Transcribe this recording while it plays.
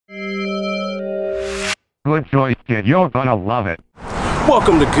Good choice, kid. You're gonna love it.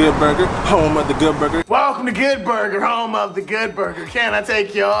 Welcome to Good Burger, home of the Good Burger. Welcome to Good Burger, home of the Good Burger. Can I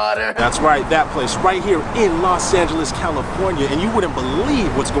take your order? That's right, that place right here in Los Angeles, California, and you wouldn't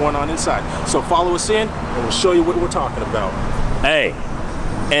believe what's going on inside. So follow us in, and we'll show you what we're talking about. Hey,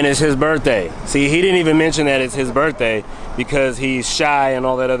 and it's his birthday. See, he didn't even mention that it's his birthday because he's shy and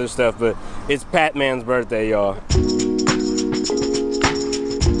all that other stuff, but it's Pat-Man's birthday, y'all.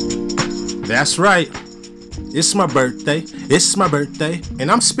 That's right. It's my birthday,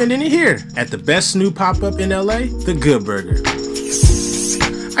 and I'm spending it here at the best new pop-up in LA, the Good Burger.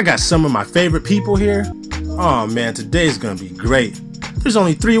 I got some of my favorite people here. Oh man, today's gonna be great. There's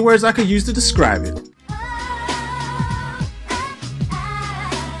only 3 words I could use to describe it.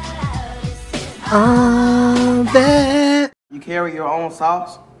 That. You carry your own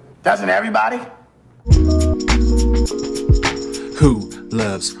sauce? Doesn't everybody? Who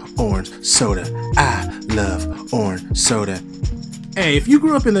loves orange soda? I love orange soda. Hey, if you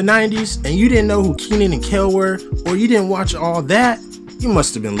grew up in the 90s and you didn't know who Kenan and Kel were, or you didn't watch all that, you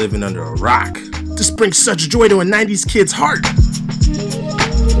must have been living under a rock. This brings such joy to a 90s kid's heart.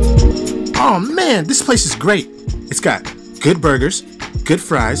 Oh man, this place is great. It's got good burgers, good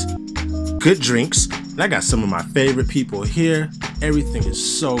fries, good drinks, and I got some of my favorite people here. Everything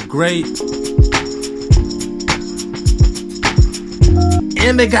is so great.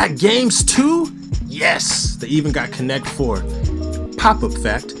 And they got games too? Yes, they even got Connect 4. Pop-up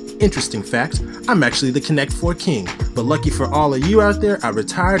fact, interesting fact, I'm actually the Connect 4 king. But lucky for all of you out there, I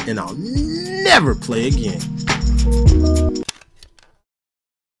retired and I'll never play again.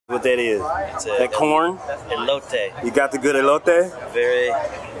 What that is? That corn? Elote. You got the good elote? Very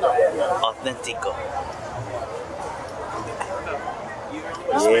authentico.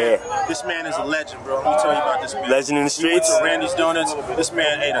 Yeah. This man is a legend, bro. Let me tell you about this man. Legend in the streets? He went to Randy's Donuts. This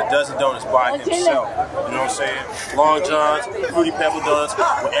man ate a dozen donuts by himself. You know what I'm saying? Long Johns, Fruity Pebble Donuts,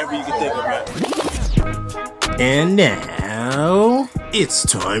 whatever you can think of, man. And now, it's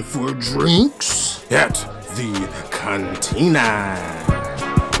time for drinks at the Cantina.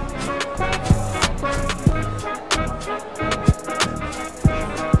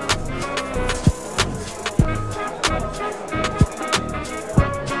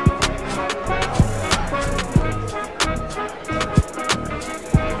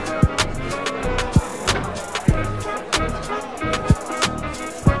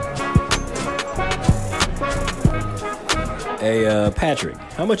 Hey, Patrick,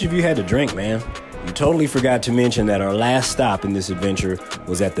 how much have you had to drink, man? You totally forgot to mention that our last stop in this adventure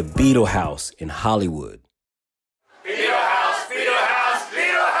was at the Beetle House in Hollywood. Beetle House, Beetle House,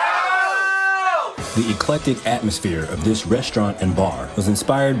 Beetle House! The eclectic atmosphere of this restaurant and bar was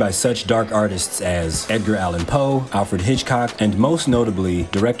inspired by such dark artists as Edgar Allan Poe, Alfred Hitchcock, and most notably,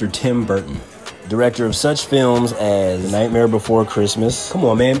 director Tim Burton. Director of such films as Nightmare Before Christmas, come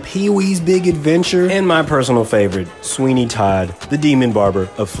on man, Pee-wee's Big Adventure, and my personal favorite, Sweeney Todd, the Demon Barber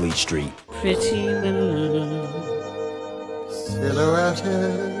of Fleet Street. Pretty little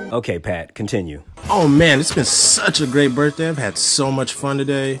silhouette. Okay, Pat, continue. Oh man, it's been such a great birthday. I've had so much fun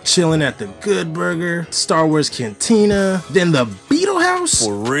today. Chilling at the Good Burger, Star Wars Cantina, then the Beetle House.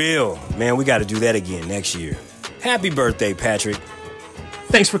 For real. Man, we gotta do that again next year. Happy birthday, Patrick.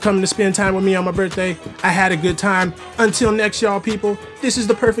 Thanks for coming to spend time with me on my birthday. I had a good time. Until next, y'all people, this is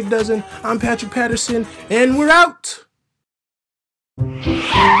The Perfect Dozen. I'm Patrick Patterson, and we're out!